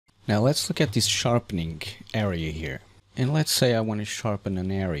Now let's look at this sharpening area here. And let's say I want to sharpen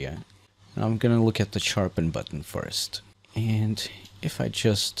an area. And I'm going to look at the sharpen button first. And if I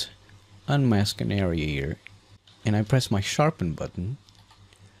just unmask an area here and I press my sharpen button,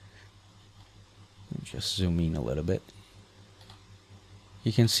 just zoom in a little bit,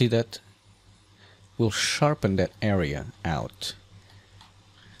 you can see that we'll sharpen that area out.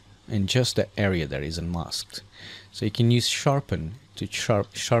 And just that area that is unmasked. So you can use sharpen to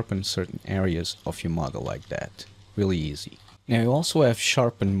sharpen certain areas of your model like that. Really easy. Now you also have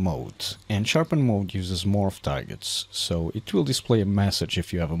sharpen mode, and sharpen mode uses morph targets, so it will display a message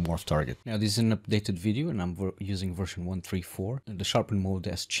if you have a morph target. Now this is an updated video and I'm using version 1.3.4, and the sharpen mode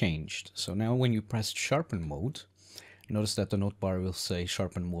has changed. So now when you press sharpen mode, notice that the note bar will say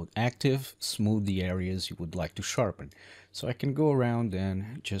sharpen mode active, smooth the areas you would like to sharpen. So I can go around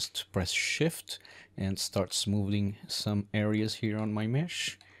and just press shift and start smoothing some areas here on my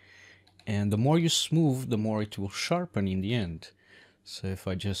mesh. And the more you smooth, the more it will sharpen in the end. So if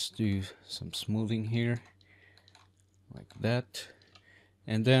I just do some smoothing here, like that.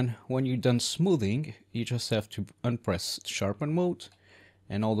 And then when you're done smoothing, you just have to unpress sharpen mode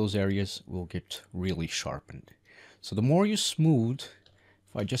and all those areas will get really sharpened. So the more you smooth,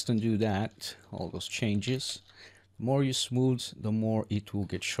 if I just undo that, all those changes, the more you smooth, the more it will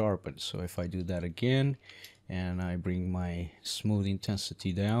get sharpened. So if I do that again, and I bring my smooth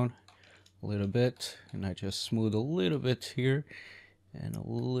intensity down a little bit, and I just smooth a little bit here, and a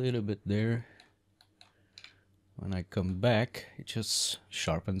little bit there. When I come back, it just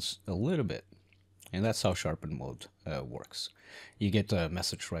sharpens a little bit. And that's how sharpen mode works. You get a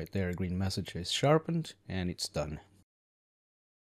message right there, a green message is sharpened, and it's done.